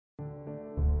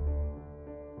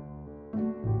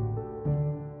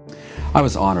I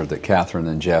was honored that Catherine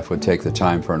and Jeff would take the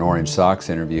time for an Orange Socks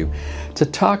interview to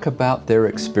talk about their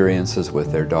experiences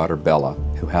with their daughter Bella,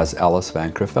 who has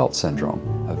Ellis-Van Creveld syndrome,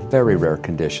 a very rare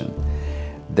condition.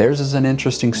 Theirs is an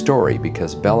interesting story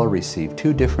because Bella received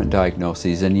 2 different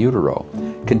diagnoses in utero,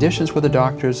 conditions where the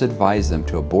doctors advised them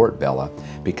to abort Bella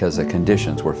because the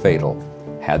conditions were fatal.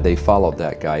 Had they followed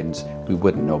that guidance, we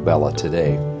wouldn't know Bella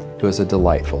today, who is a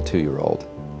delightful 2-year-old.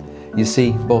 You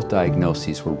see, both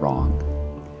diagnoses were wrong.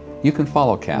 You can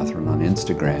follow Catherine on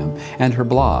Instagram and her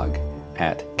blog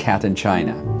at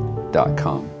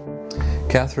catinchina.com.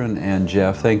 Catherine and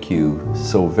Jeff, thank you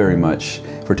so very much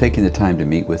for taking the time to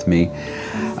meet with me.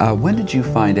 When did you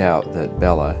find out that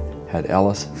Bella had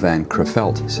Ellis-Van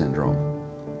Creveld syndrome?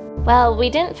 Well,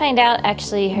 we didn't find out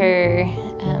actually her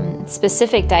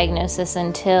specific diagnosis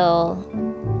until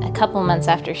a couple months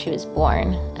after she was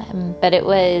born. But it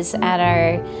was at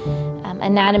our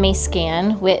anatomy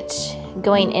scan, which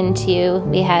going into,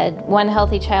 we had one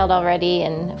healthy child already,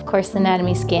 and of course the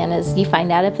anatomy scan is you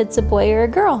find out if it's a boy or a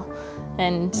girl,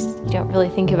 and you don't really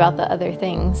think about the other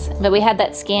things. But we had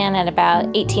that scan at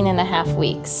about 18 and a half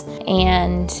weeks,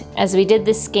 and as we did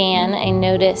the scan, I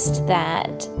noticed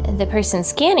that the person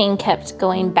scanning kept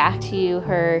going back to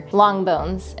her long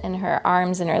bones in her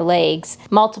arms and her legs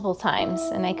multiple times,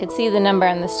 and I could see the number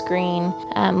on the screen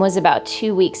was about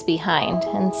 2 weeks behind,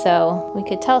 and so we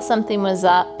could tell something was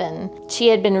up. And she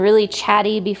had been really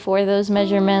chatty before those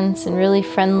measurements and really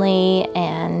friendly,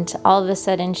 and all of a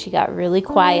sudden she got really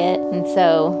quiet. And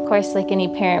so, of course, like any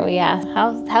parent, we asked,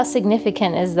 how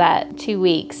significant is that 2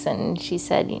 weeks? And she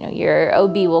said, your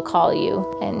OB will call you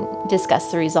and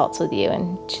discuss the results with you.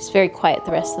 And she's very quiet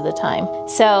the rest of the time.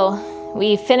 So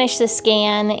we finished the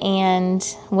scan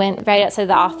and went right outside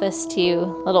the office to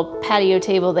a little patio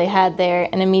table they had there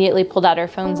and immediately pulled out our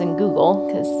phones and Google,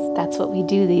 because that's what we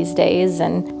do these days.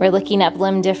 And we're looking up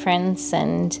limb difference,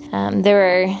 and there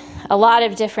were a lot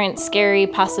of different scary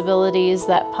possibilities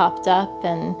that popped up.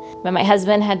 But my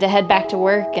husband had to head back to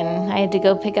work, and I had to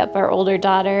go pick up our older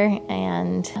daughter,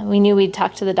 and we knew we'd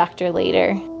talk to the doctor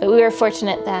later. But we were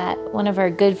fortunate that one of our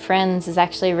good friends is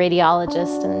actually a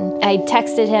radiologist, and I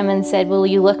texted him and said, will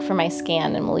you look for my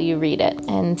scan and will you read it?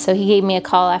 And so he gave me a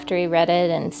call after he read it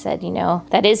and said,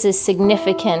 that is a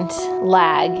significant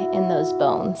lag in those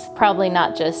bones. Probably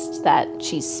not just that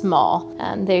she's small.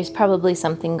 There's probably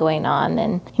something going on.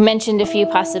 And he mentioned a few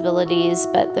possibilities,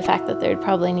 but the fact that there'd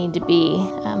probably need to be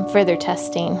further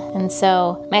testing. And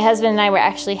so my husband and I were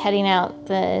actually heading out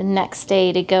the next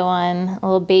day to go on a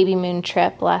little baby moon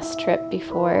trip, last trip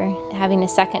before having a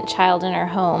second child in our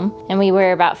home. And we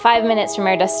were about 5 minutes from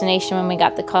our destination when we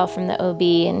got the call from the OB,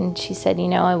 and she said,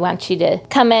 I want you to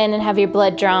come in and have your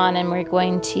blood drawn, and we're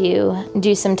going to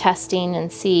do some testing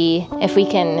and see if we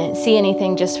can see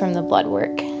anything just from the blood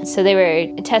work. So they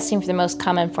were testing for the most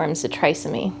common forms of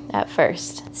trisomy at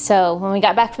first. So when we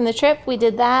got back from the trip, we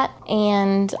did that,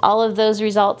 and all of those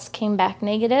results came back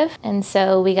negative. And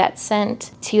so we got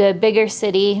sent to a bigger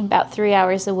city about 3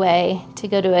 hours away to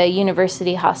go to a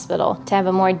university hospital to have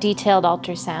a more detailed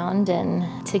ultrasound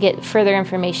and to get further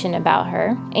information about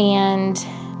her. And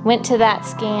went to that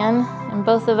scan, and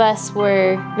both of us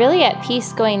were really at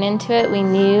peace going into it. We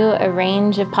knew a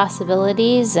range of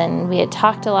possibilities, and we had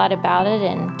talked a lot about it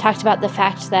and talked about the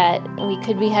fact that we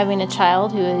could be having a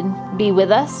child who would be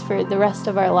with us for the rest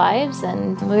of our lives,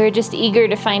 and we were just eager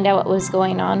to find out what was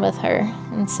going on with her.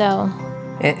 And so...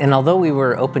 And although we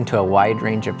were open to a wide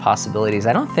range of possibilities,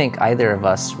 I don't think either of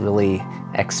us really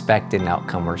expected an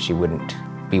outcome where she wouldn't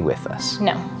be with us.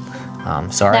 No.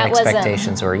 So our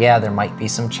expectations were, there might be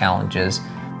some challenges,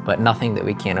 but nothing that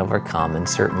we can't overcome, and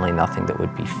certainly nothing that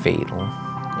would be fatal.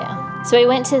 Yeah. So we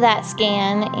went to that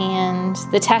scan, and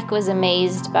the tech was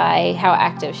amazed by how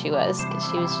active she was, because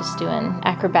she was just doing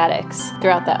acrobatics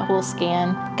throughout that whole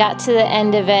scan. Got to the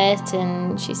end of it,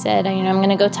 and she said, I'm going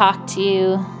to go talk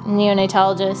to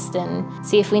neonatologist and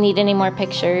see if we need any more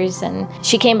pictures. And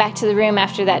she came back to the room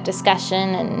after that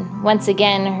discussion, and once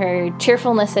again her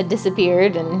cheerfulness had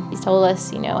disappeared, and she told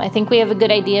us, I think we have a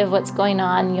good idea of what's going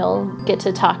on. You'll get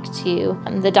to talk to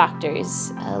the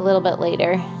doctors a little bit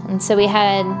later. And so we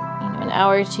had an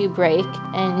hour or two break,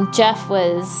 and Jeff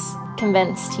was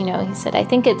convinced, he said, I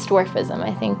think it's dwarfism.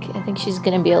 I think she's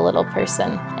going to be a little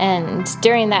person. And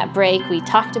during that break, we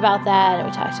talked about that, and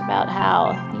we talked about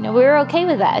how, we were okay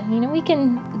with that.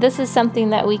 This is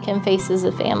something that we can face as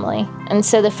a family. And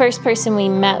so the first person we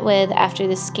met with after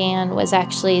the scan was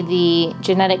actually the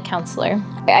genetic counselor.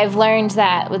 I've learned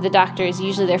that with the doctors,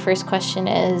 usually their first question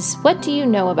is, what do you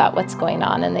know about what's going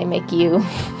on? And they make you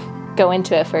go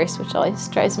into it first, which always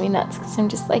drives me nuts because I'm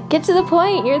just like, get to the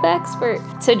point, you're the expert.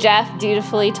 So Jeff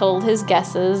dutifully told his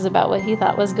guesses about what he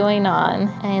thought was going on.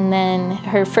 And then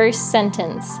her first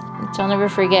sentence, which I'll never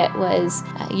forget, was,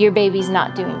 your baby's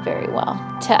not doing very well.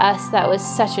 To us, that was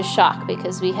such a shock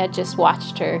because we had just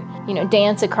watched her,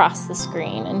 dance across the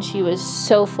screen, and she was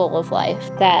so full of life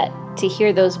that to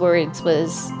hear those words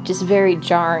was just very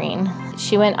jarring.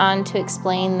 She went on to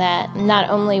explain that not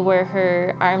only were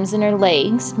her arms and her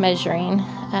legs measuring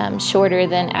shorter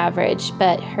than average,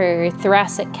 but her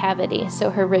thoracic cavity, so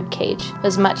her rib cage,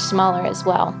 was much smaller as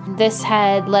well. This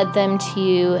had led them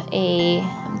to a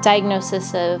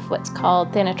diagnosis of what's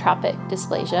called thanatropic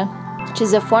dysplasia, which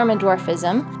is a form of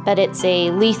dwarfism, but it's a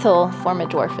lethal form of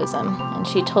dwarfism. And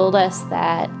she told us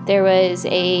that there was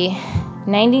a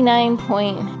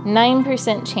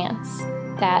 99.9% chance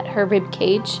that her rib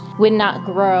cage would not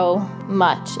grow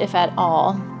much, if at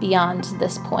all, beyond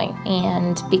this point.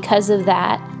 And because of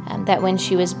that, that when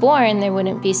she was born, there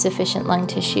wouldn't be sufficient lung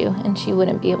tissue and she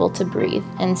wouldn't be able to breathe.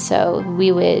 And so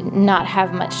we would not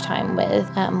have much time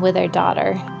with our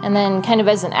daughter. And then kind of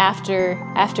as an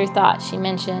afterthought, she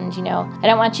mentioned, I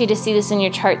don't want you to see this in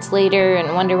your charts later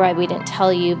and wonder why we didn't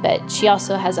tell you, but she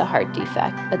also has a heart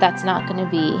defect, but that's not going to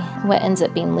be what ends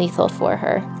up being lethal for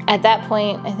her. At that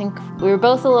point, I think we were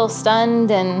both a little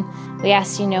stunned, and we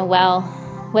asked, well,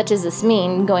 what does this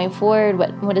mean going forward?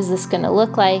 What is this going to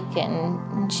look like? And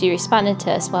she responded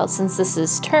to us, well, since this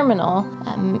is terminal,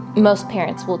 most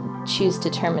parents will choose to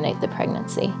terminate the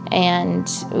pregnancy. And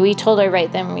we told her right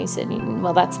then, we said,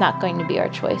 well, that's not going to be our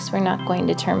choice. We're not going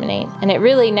to terminate. And it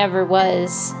really never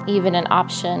was even an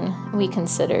option we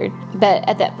considered. But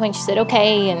at that point she said,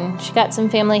 okay, and she got some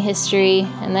family history,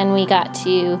 and then we got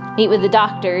to meet with the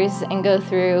doctors and go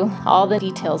through all the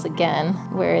details again,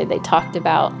 where they talked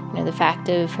about the fact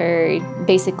of her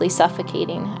basically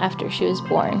suffocating after she was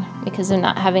born because of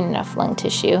not having enough lung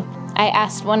tissue. I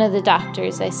asked one of the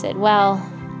doctors, I said, well,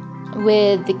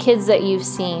 with the kids that you've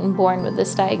seen born with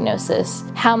this diagnosis,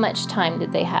 how much time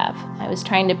did they have? I was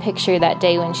trying to picture that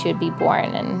day when she would be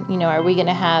born, and are we going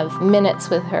to have minutes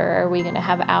with her? Are we going to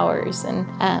have hours? And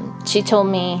she told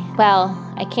me, well,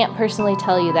 I can't personally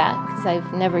tell you that because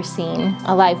I've never seen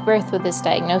a live birth with this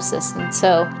diagnosis. And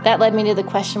so that led me to the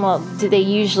question, well, do they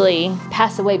usually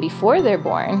pass away before they're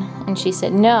born? And she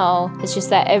said, no, it's just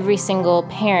that every single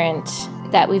parent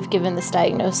that we've given this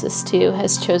diagnosis to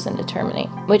has chosen to terminate,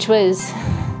 which was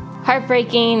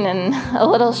heartbreaking and a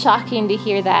little shocking to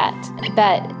hear that.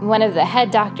 But one of the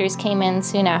head doctors came in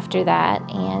soon after that,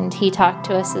 and he talked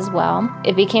to us as well.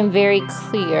 It became very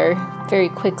clear very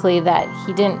quickly that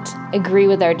he didn't agree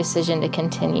with our decision to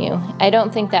continue. I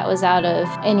don't think that was out of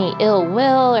any ill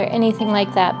will or anything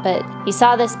like that, but he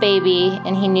saw this baby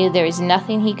and he knew there was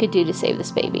nothing he could do to save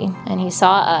this baby. And he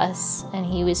saw us and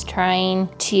he was trying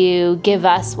to give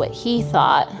us what he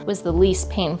thought was the least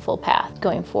painful path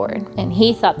going forward. And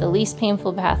he thought the least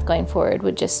painful path going forward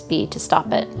would just be to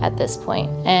stop it at this point.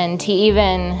 And he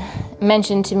even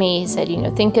mentioned to me, he said,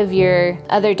 think of your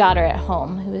other daughter at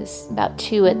home, who was about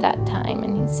 2 at that time,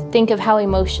 and think of how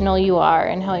emotional you are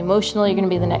and how emotional you're going to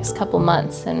be the next couple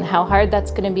months and how hard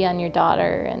that's going to be on your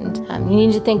daughter, and you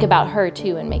need to think about her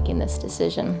too in making this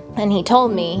decision. And he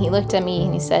told me, he looked at me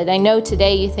and he said, I know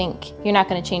today you think you're not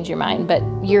going to change your mind, but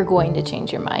you're going to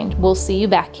change your mind. We'll see you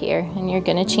back here and you're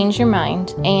going to change your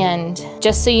mind. And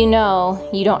just so you know,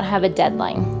 you don't have a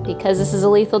deadline. Because this is a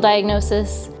lethal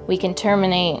diagnosis, we can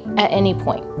terminate at any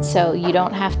point. So you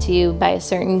don't have to, by a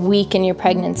certain week in your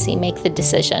pregnancy, make the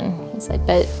decision. He's like,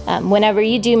 but whenever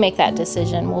you do make that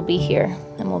decision, we'll be here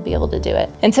and we'll be able to do it.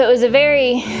 And so it was a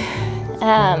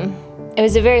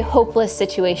very hopeless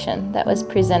situation that was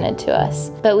presented to us.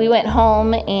 But we went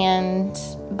home and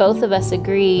both of us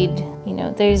agreed,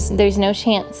 there's no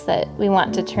chance that we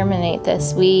want to terminate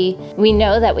this. We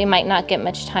know that we might not get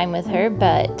much time with her,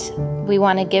 but we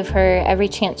want to give her every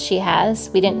chance she has.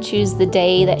 We didn't choose the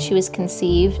day that she was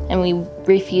conceived, and we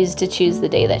refused to choose the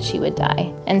day that she would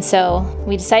die. And so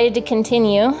we decided to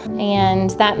continue,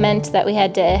 and that meant that we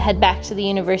had to head back to the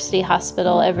university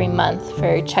hospital every month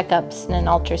for checkups and an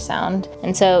ultrasound.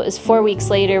 And so it was 4 weeks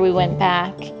later we went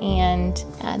back, and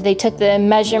they took the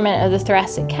measurement of the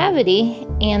thoracic cavity,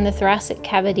 and the thoracic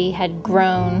cavity had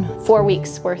grown 4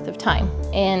 weeks worth of time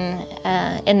in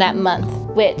that month,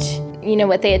 which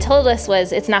what they had told us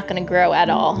was it's not going to grow at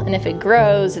all. And if it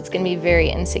grows, it's going to be very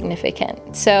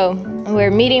insignificant. So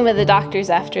we're meeting with the doctors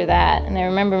after that. And I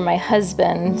remember my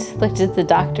husband looked at the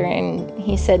doctor and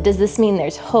he said, does this mean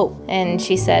there's hope? And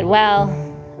she said, well,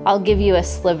 I'll give you a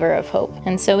sliver of hope.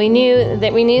 And so we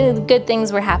knew good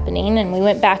things were happening, and we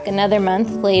went back another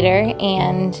month later,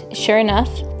 and sure enough,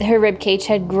 her rib cage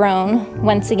had grown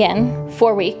once again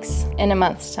 4 weeks in a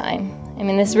month's time. I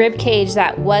mean, this rib cage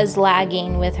that was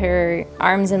lagging with her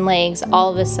arms and legs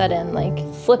all of a sudden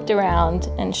flipped around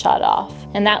and shot off.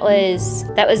 And that was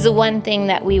the one thing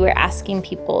that we were asking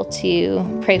people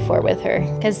to pray for with her.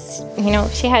 Because,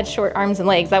 she had short arms and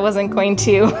legs. That wasn't going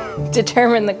to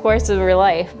determine the course of her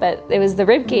life, but it was the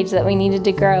rib cage that we needed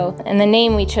to grow. And the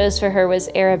name we chose for her was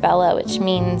Arabella, which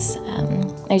means,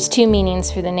 there's two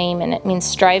meanings for the name, and it means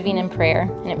striving in prayer,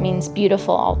 and it means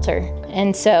beautiful altar.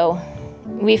 And so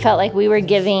we felt like we were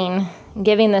giving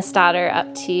this daughter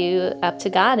up to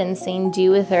God and saying, do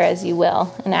with her as you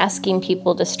will, and asking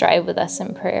people to strive with us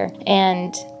in prayer.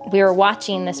 And we were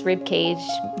watching this rib cage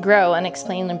grow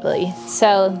unexplainably.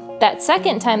 So that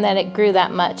second time that it grew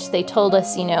that much, they told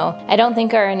us, I don't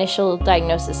think our initial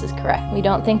diagnosis is correct. We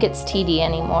don't think it's TD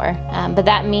anymore. But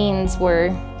that means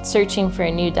we're searching for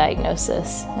a new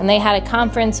diagnosis. And they had a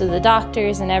conference with the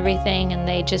doctors and everything, and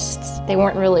they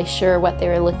weren't really sure what they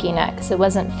were looking at because it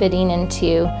wasn't fitting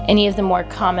into any of the more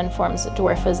common forms of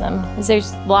dwarfism. Because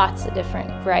there's lots of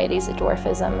different varieties of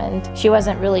dwarfism, and she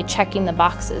wasn't really checking the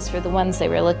boxes for the ones they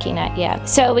were looking at yet.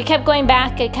 So we kept going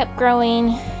back, it kept growing,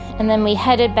 and then we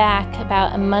headed back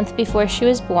about a month before she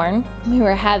was born. We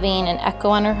were having an echo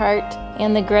on her heart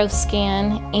and the growth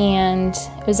scan, and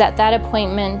it was at that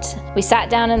appointment, we sat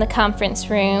down in the conference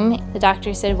room. The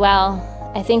doctor said,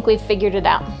 well, I think we've figured it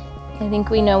out. I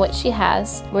think we know what she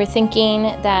has. We're thinking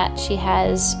that she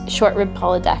has short rib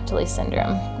polydactyly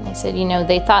syndrome. They said,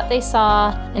 they thought they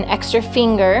saw an extra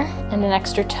finger and an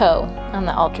extra toe on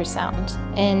the ultrasound.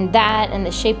 And that and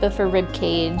the shape of her rib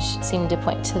cage seemed to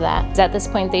point to that. At this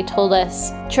point, they told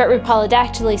us short rib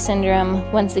polydactyly syndrome,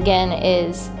 once again,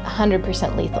 is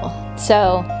 100% lethal.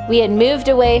 So we had moved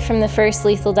away from the first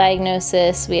lethal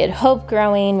diagnosis. We had hope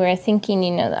growing. We were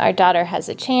thinking, our daughter has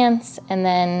a chance. And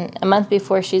then a month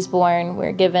before she's born,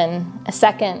 we're given a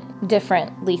second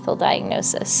different lethal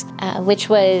diagnosis, which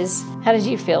was, how did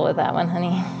you feel with that one,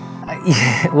 honey?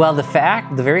 Well, the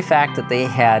very fact that they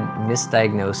had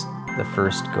misdiagnosed the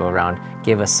first go-around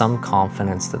gave us some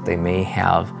confidence that they may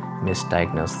have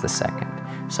misdiagnosed the second.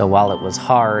 So while it was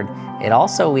hard,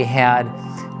 we had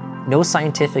no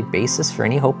scientific basis for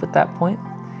any hope at that point,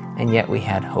 and yet we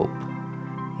had hope.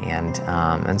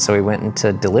 And so we went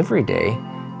into delivery day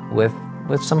with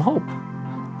some hope,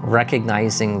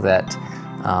 recognizing that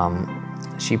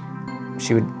she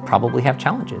would probably have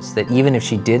challenges, that even if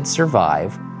she did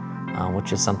survive,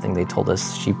 which is something they told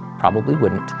us she probably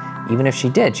wouldn't, even if she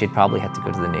did, she'd probably have to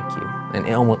go to the NICU, and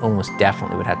almost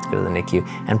definitely would have to go to the NICU,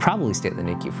 and probably stay at the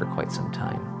NICU for quite some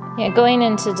time. Yeah, going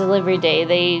into delivery day,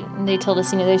 they told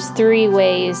us, there's 3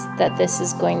 ways that this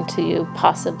is going to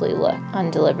possibly look on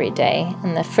delivery day.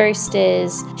 And the first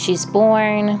is she's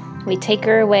born, we take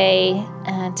her away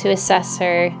to assess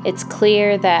her. It's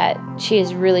clear that she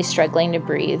is really struggling to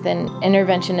breathe and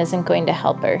intervention isn't going to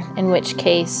help her, in which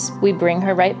case we bring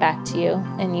her right back to you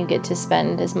and you get to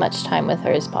spend as much time with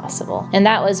her as possible. And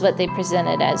that was what they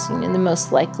presented as the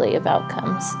most likely of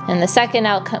outcomes. And the second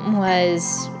outcome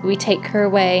was we take her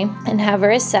away and have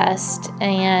her assessed,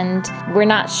 and we're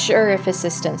not sure if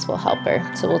assistance will help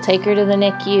her. So we'll take her to the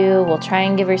NICU, we'll try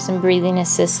and give her some breathing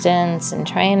assistance and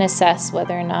try and assess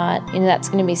whether or not that's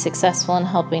going to be successful in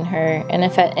helping her. And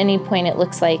if at any point it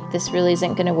looks like this really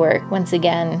isn't going to work, once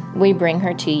again, we bring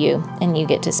her to you and you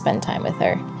get to spend time with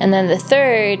her. And then the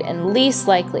third and least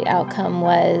likely outcome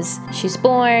was she's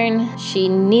born, she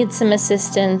needs some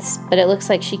assistance, but it looks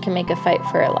like she can make a fight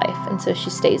for her life. And so she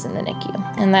stays in the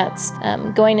NICU. And that's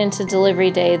going into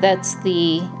delivery day, that's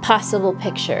the possible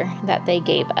picture that they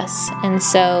gave us. And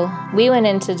so we went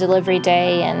into delivery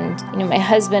day, and my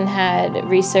husband had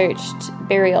researched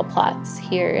burial plots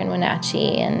here in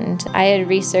Wenatchee, and I had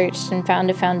researched and found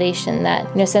a foundation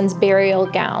that sends burial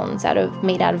gowns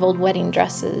made out of old wedding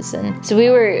dresses. And so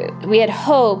we had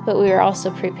hope, but we were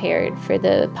also prepared for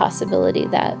the possibility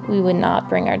that we would not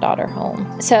bring our daughter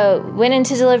home. So went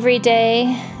into delivery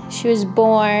day. She was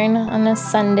born on a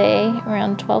Sunday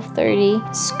around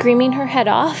 12:30, screaming her head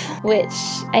off, which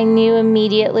I knew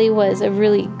immediately was a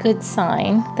really good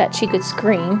sign that she could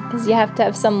scream, because you have to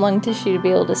have some lung tissue to be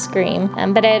able to scream.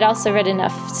 But I had also read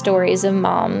enough stories of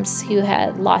moms who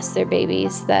had lost their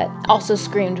babies that also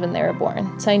screamed when they were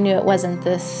born. So I knew it wasn't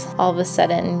this all of a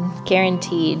sudden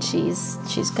guaranteed she's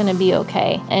going to be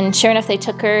okay. And sure enough, they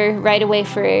took her right away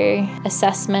for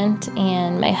assessment,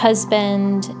 and my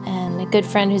husband and a good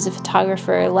friend who's a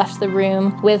photographer left the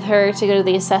room with her to go to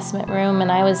the assessment room,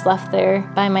 and I was left there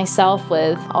by myself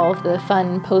with all of the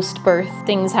fun post-birth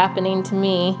things happening to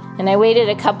me. And I waited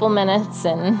a couple minutes,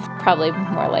 and probably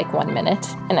more like 1 minute,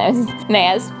 and I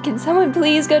asked, can someone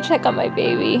please go check on my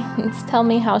baby and tell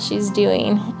me how she's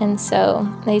doing? And so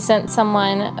they sent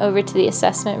someone over to the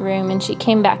assessment room, and she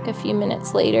came back a few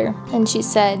minutes later, and she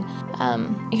said,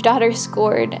 your daughter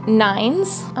scored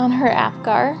 9s on her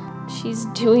APGAR. She's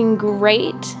doing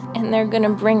great, and they're going to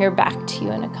bring her back to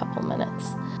you in a couple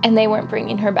minutes. And they weren't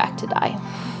bringing her back to die.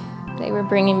 They were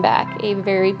bringing back a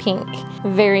very pink,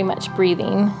 very much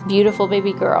breathing, beautiful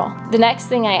baby girl. The next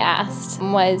thing I asked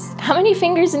was, how many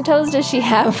fingers and toes does she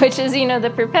have? Which is,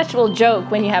 the perpetual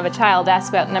joke when you have a child, ask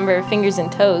about number of fingers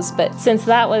and toes. But since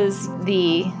that was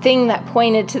the thing that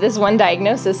pointed to this one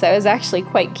diagnosis, I was actually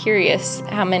quite curious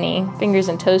how many fingers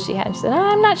and toes she had. She said,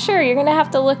 I'm not sure. You're going to have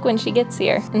to look when she gets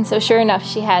here. And so sure enough,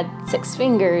 she had 6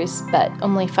 fingers, but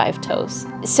only 5 toes.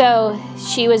 So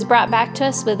she was brought back to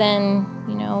us within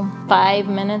 5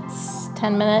 minutes,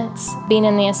 10 minutes being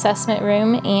in the assessment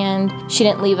room, and she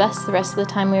didn't leave us the rest of the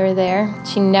time we were there.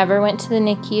 She never went to the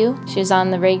NICU. She was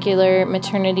on the regular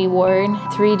maternity ward.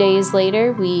 3 days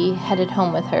later, we headed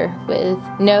home with her with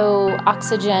no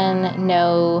oxygen,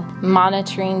 no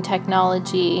monitoring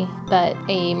technology, but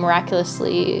a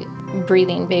miraculously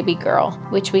breathing baby girl,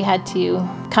 which we had to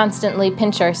constantly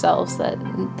pinch ourselves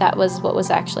that was what was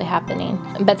actually happening.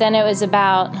 But then it was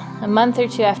about a month or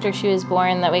 2 after she was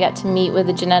born that we got to meet with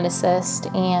a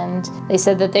geneticist, and they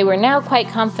said that they were now quite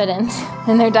confident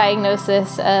in their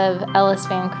diagnosis of Ellis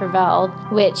Van Creveld,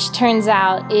 which turns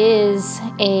out is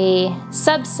a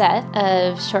subset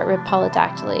of short-rib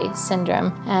polydactyly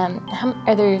syndrome.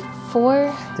 Are there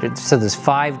 4? So there's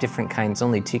 5 different kinds,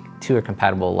 only two are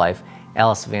compatible with life.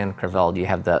 Ellis Van Creveld, you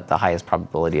have the highest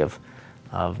probability of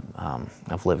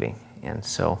living, and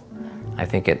so I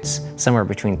think it's somewhere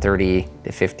between 30 to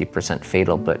 50%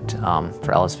 fatal, but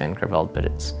for Ellis Van Creveld, but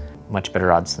it's much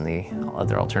better odds than the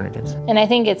other alternatives. And I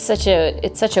think it's such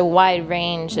a wide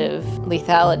range of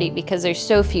lethality because there's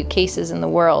so few cases in the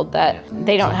world that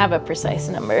they don't have a precise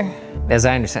number. As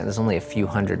I understand, there's only a few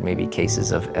hundred maybe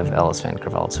cases of Ellis Van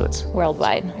Creveld, so it's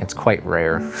worldwide. It's quite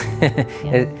rare.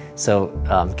 So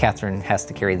Catherine has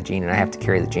to carry the gene, and I have to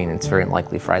carry the gene. And it's very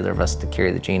unlikely for either of us to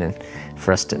carry the gene, and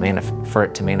for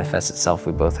it to manifest itself,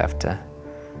 we both have to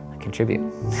contribute.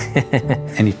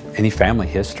 Any family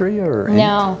history or any?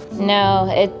 No.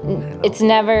 It's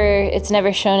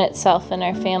never shown itself in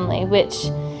our family, which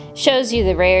shows you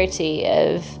the rarity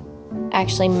of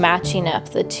actually matching up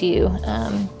the two.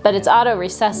 But it's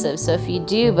autorecessive, so if you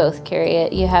do both carry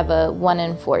it, you have a 1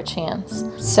 in 4 chance.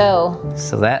 So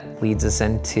that leads us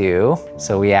into,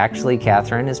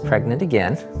 Catherine is pregnant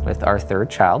again with our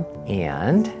 3rd child,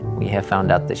 and we have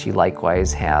found out that she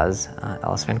likewise has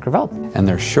Ellis Van Creveld. And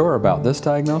they're sure about this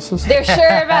diagnosis? They're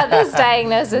sure about this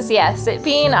diagnosis, yes. It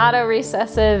being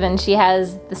autorecessive, and she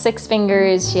has the 6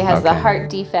 fingers, she has the heart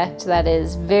defect that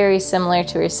is very similar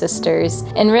to her sister's.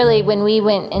 And really, when we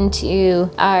went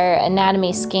into our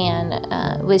anatomy scan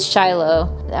with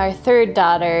Shiloh, our 3rd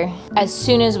daughter, as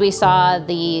soon as we saw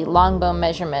the long bone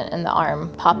measurement in the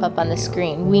arm pop up on the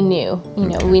screen, we knew,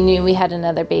 we had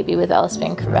another baby with Ellis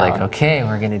Van Creveld. Okay,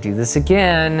 we're gonna do this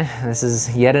again. This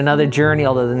is yet another journey,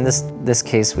 although in this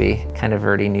case, we kind of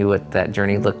already knew what that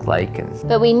journey looked like.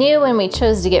 But we knew when we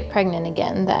chose to get pregnant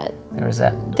again that there was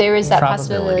that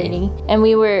possibility, and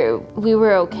we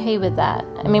were okay with that.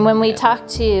 I mean, when we talked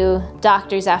to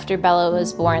doctors after Bella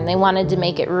was born, they wanted to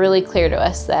make it really clear to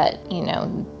us that,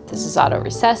 this is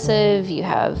autorecessive, you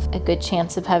have a good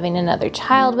chance of having another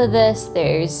child with this.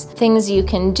 There's things you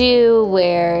can do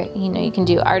where, you can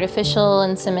do artificial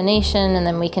insemination, and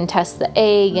then we can test the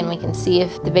egg and we can see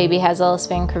if the baby has Ellis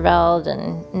Van Creveld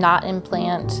and not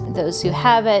implant those who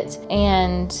have it.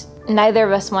 And neither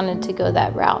of us wanted to go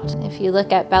that route. If you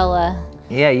look at Bella,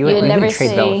 yeah, you wouldn't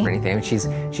trade Bella for anything.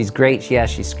 She's great. Yeah,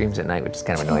 she screams at night, which is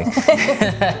kind of annoying.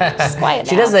 She's quiet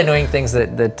She now. does the annoying things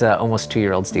that almost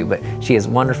 2-year-olds do, but she is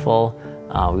wonderful.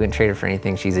 We wouldn't trade her for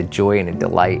anything. She's a joy and a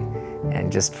delight, and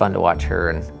just fun to watch her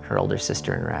and her older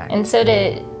sister interact. And so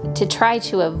to try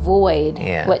to avoid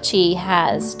what she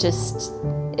has just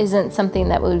isn't something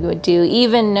that we would do,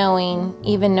 even knowing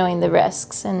the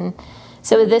risks. And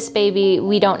so with this baby,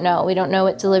 we don't know. We don't know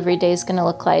what delivery day is going to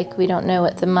look like. We don't know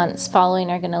what the months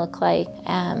following are going to look like.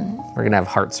 We're going to have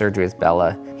heart surgery with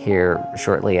Bella here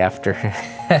shortly after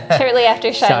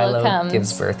Shiloh comes.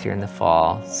 Gives birth here in the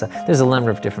fall. So there's a number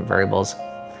of different variables.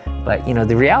 But,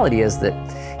 the reality is that,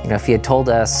 if he had told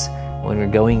us when we're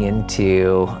going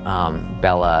into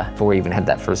Bella, before we even had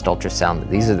that first ultrasound, that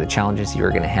these are the challenges you were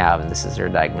going to have and this is her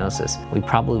diagnosis, we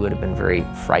probably would have been very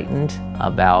frightened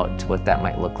about what that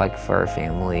might look like for our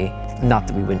family. Not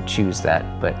that we wouldn't choose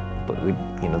that, but we,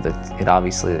 it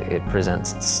obviously it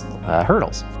presents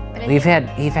hurdles. We've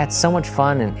had so much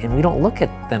fun, and we don't look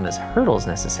at them as hurdles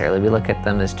necessarily. We look at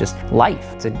them as just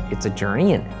life. It's a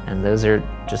journey, and those are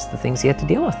just the things you have to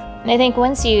deal with. And I think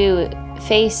once you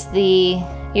face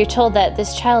you're told that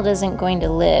this child isn't going to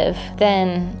live,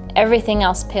 then everything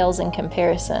else pales in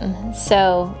comparison.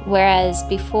 So whereas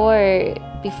before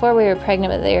we were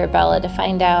pregnant with Arabella, to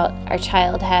find out our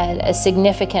child had a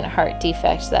significant heart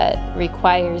defect that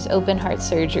requires open heart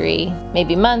surgery,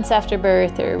 maybe months after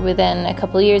birth or within a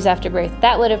couple years after birth,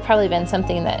 that would have probably been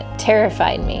something that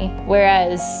terrified me.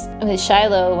 Whereas with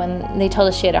Shiloh, when they told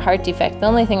us she had a heart defect, the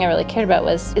only thing I really cared about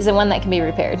was, is it one that can be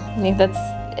repaired? I think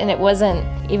and it wasn't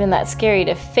even that scary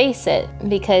to face it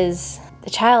because the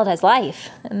child has life,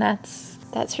 and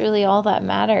that's really all that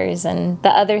matters. And the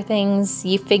other things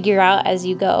you figure out as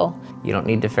you go. You don't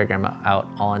need to figure them out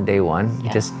all on day one.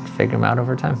 You just figure them out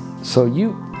over time. So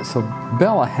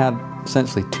Bella had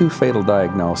essentially 2 fatal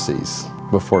diagnoses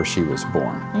before she was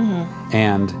born.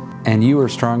 Mm-hmm. And you were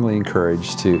strongly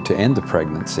encouraged to end the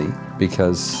pregnancy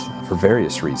because for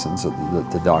various reasons that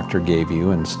the doctor gave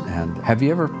you. And have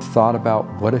you ever thought about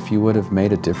what if you would have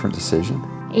made a different decision?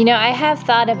 I have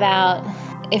thought about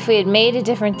if we had made a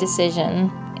different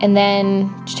decision and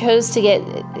then chose to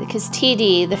because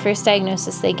TD, the first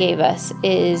diagnosis they gave us,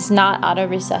 is not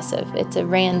autorecessive. It's a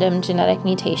random genetic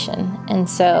mutation. And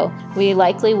so we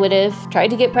likely would have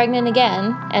tried to get pregnant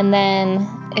again. And then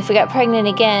if we got pregnant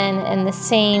again and the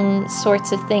same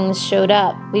sorts of things showed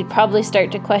up, we'd probably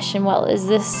start to question, well, is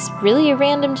this really a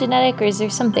random genetic or is there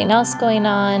something else going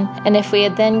on? And if we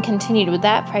had then continued with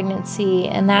that pregnancy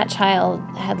and that child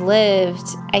had lived,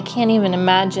 I can't even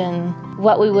imagine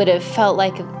what we would have felt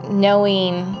like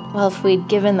knowing, well, if we'd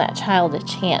given that child a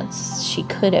chance, she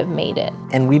could have made it.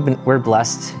 And we're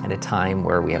blessed at a time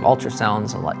where we have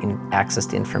ultrasounds and access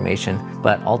to information,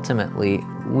 but ultimately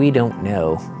we don't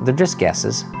know. They're just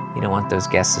guesses. You don't want those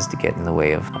guesses to get in the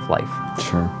way of life.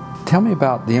 Sure. Tell me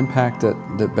about the impact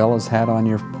that Bella's had on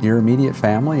your immediate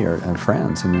family and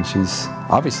friends. I mean, she's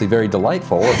obviously very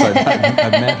delightful, as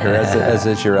I've met her, as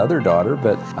is your other daughter,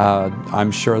 but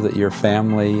I'm sure that your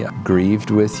family grieved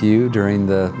with you during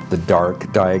the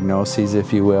dark diagnoses,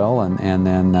 if you will, and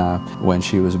then when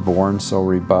she was born so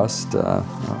robust,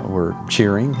 we're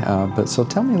cheering. But so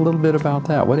tell me a little bit about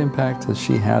that. What impact has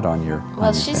she had on your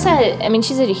Well, she's had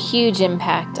a huge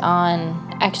impact on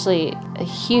actually a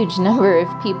huge number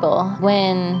of people.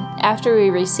 After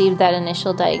we received that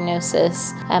initial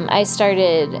diagnosis, I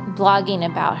started blogging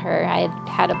about her. I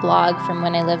had a blog from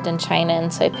when I lived in China,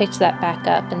 and so I picked that back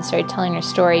up and started telling her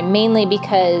story, mainly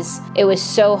because it was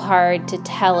so hard to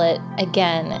tell it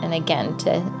again and again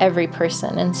to every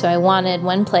person. And so I wanted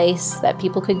one place that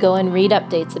people could go and read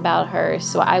updates about her,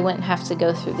 so I wouldn't have to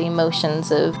go through the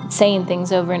emotions of saying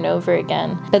things over and over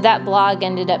again. But that blog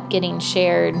ended up getting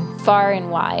shared far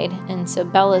and wide, and so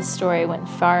Bella's story went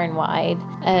far and wide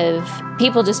of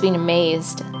people just being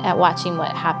amazed at watching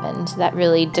what happened. That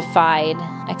really defied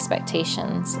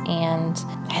expectations. And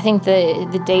I think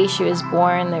the day she was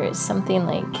born, there was something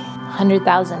like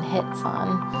 100,000 hits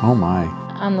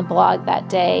on the blog that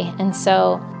day. And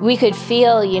so we could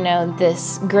feel,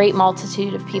 this great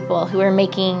multitude of people who were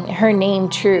making her name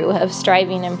true, of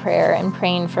striving in prayer and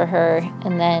praying for her,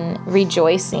 and then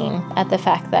rejoicing at the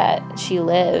fact that she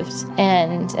lived.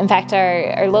 And in fact,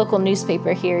 our local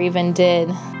newspaper here even did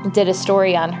a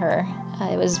story on her.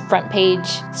 It was front page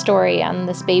story on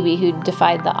this baby who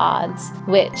defied the odds,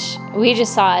 which we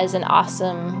just saw as an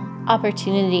awesome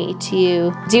opportunity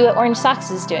to do what Orange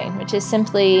Socks is doing, which is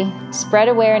simply spread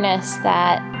awareness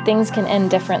that things can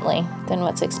end differently than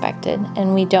what's expected,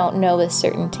 and we don't know with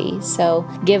certainty, so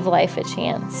give life a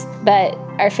chance. But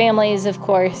our family is, of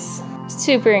course,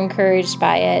 super encouraged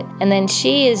by it. And then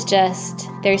she is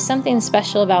there's something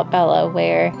special about Bella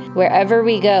where wherever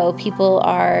we go, people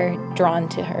are drawn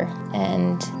to her.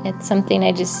 And it's something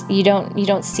you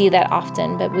don't see that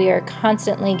often, but we are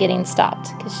constantly getting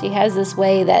stopped because she has this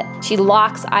way that she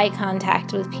locks eye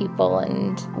contact with people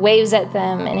and waves at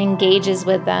them and engages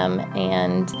with them.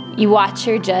 And you watch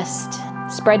her just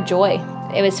spread joy.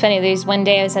 It was funny, there's one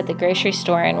day I was at the grocery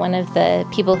store and one of the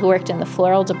people who worked in the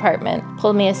floral department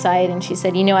pulled me aside and she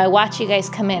said, I watch you guys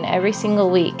come in every single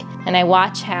week and I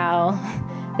watch how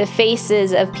the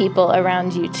faces of people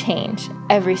around you change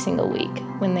every single week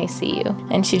when they see you.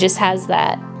 And she just has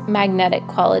that magnetic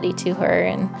quality to her.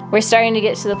 And we're starting to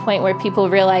get to the point where people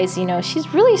realize,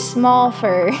 she's really small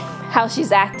for how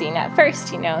she's acting. At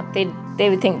first, they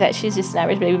would think that she's just an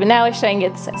average baby, but now if Cheyenne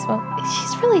gets size, well,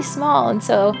 she's really small, and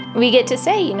so we get to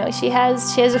say, she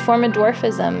has a form of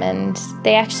dwarfism, and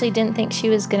they actually didn't think she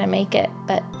was going to make it,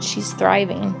 but she's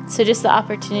thriving. So just the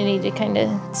opportunity to kind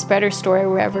of spread her story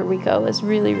wherever we go is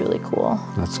really, really cool.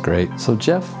 That's great. So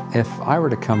Jeff, if I were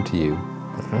to come to you,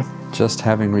 just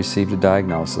having received a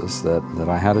diagnosis that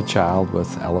I had a child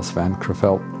with Ellis Van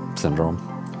Creveld syndrome,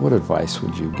 what advice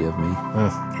would you give me?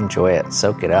 Enjoy it,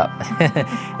 soak it up,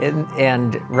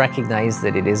 and recognize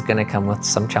that it is going to come with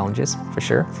some challenges, for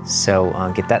sure. So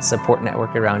get that support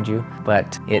network around you,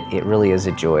 but it really is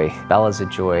a joy. Bella's a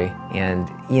joy, and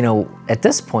at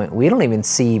this point, we don't even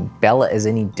see Bella as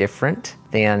any different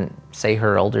than, say,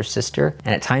 her older sister,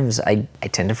 and at times I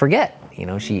tend to forget.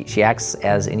 She acts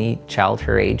as any child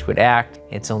her age would act.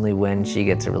 It's only when she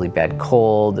gets a really bad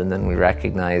cold and then we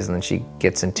recognize, and then she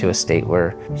gets into a state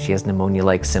where she has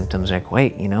pneumonia-like symptoms. Like,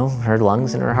 wait, her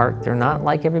lungs and her heart, they're not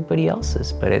like everybody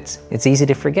else's. But it's easy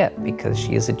to forget because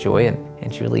she is a joy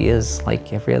and she really is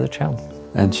like every other child.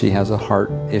 And she has a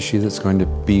heart issue that's going to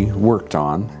be worked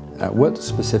on. What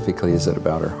specifically is it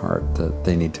about her heart that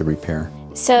they need to repair?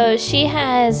 So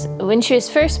when she was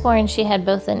first born, she had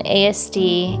both an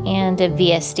ASD and a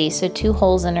VSD, so 2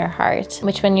 holes in her heart,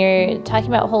 which when you're talking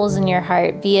about holes in your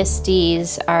heart,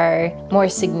 VSDs are more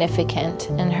significant,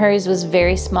 and hers was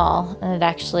very small, and it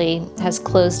actually has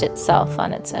closed itself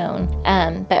on its own.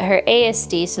 But her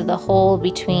ASD, so the hole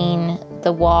between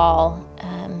the wall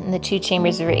and the 2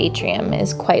 chambers of her atrium,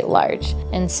 is quite large,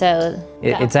 and so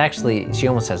it's actually, she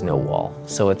almost has no wall.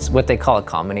 So it's what they call a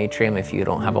common atrium if you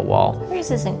don't have a wall.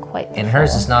 Hers isn't quite And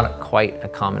hers is not quite a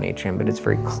common atrium, but it's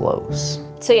very close.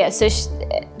 So yeah,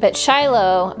 but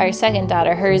Shiloh, our second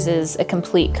daughter, hers is a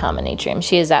complete common atrium.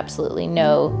 She has absolutely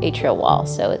no atrial wall,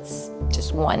 so it's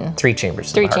just 3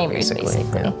 chambers. 3 chambers,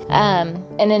 basically. Yeah.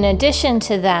 And in addition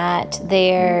to that,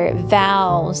 their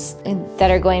valves that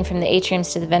are going from the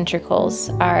atriums to the ventricles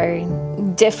are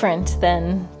different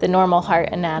than the normal heart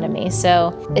anatomy.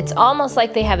 So it's almost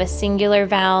like they have a singular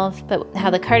valve, but how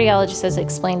the cardiologist has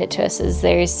explained it to us is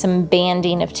there's some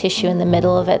banding of tissue in the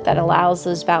middle of it that allows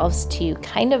those valves to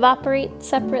kind of operate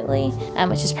separately,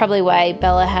 which is probably why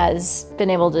Bella has been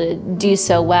able to do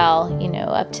so well,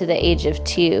 up to the age of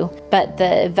 2. But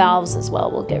the valves as well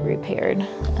will get repaired.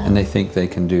 And they think they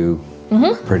can do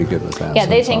pretty good with that. Yeah, so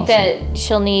they it's think awesome. that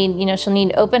she'll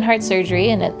need open heart surgery,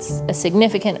 and it's a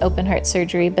significant open heart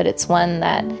surgery, but it's one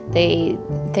that they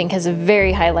think has a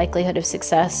very high likelihood of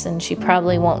success, and she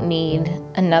probably won't need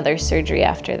another surgery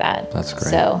after that. That's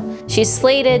great. So she's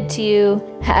slated to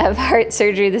have heart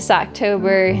surgery this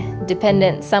October,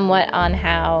 dependent somewhat on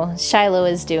how Shiloh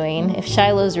is doing. If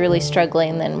Shiloh's really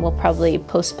struggling, then we'll probably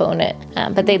postpone it.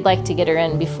 But they'd like to get her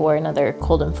in before another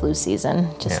cold and flu season,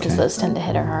 just because those tend to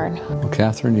hit her hard. Well,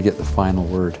 Catherine, you get the final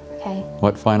word. Okay.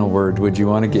 What final word would you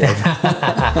want to give?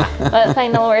 What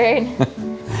final word?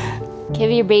 Give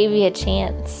your baby a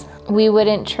chance. We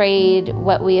wouldn't trade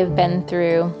what we have been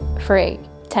through for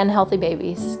 10 healthy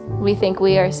babies. We think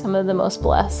we are some of the most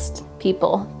blessed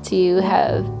people to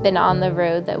have been on the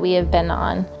road that we have been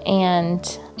on.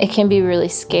 And it can be really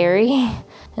scary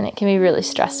and it can be really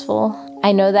stressful.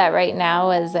 I know that right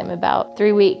now as I'm about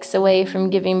 3 weeks away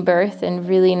from giving birth and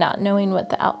really not knowing what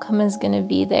the outcome is going to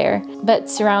be there. But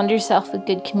surround yourself with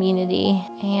good community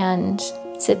and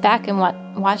sit back and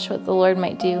watch what the Lord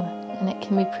might do. And it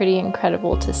can be pretty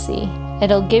incredible to see.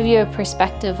 It'll give you a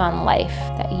perspective on life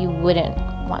that you wouldn't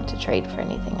want to trade for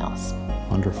anything else.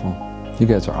 Wonderful. You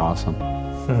guys are awesome.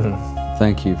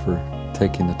 Thank you for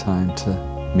taking the time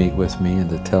to meet with me and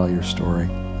to tell your story.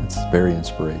 It's very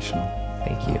inspirational.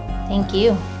 Thank you. Thank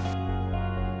you.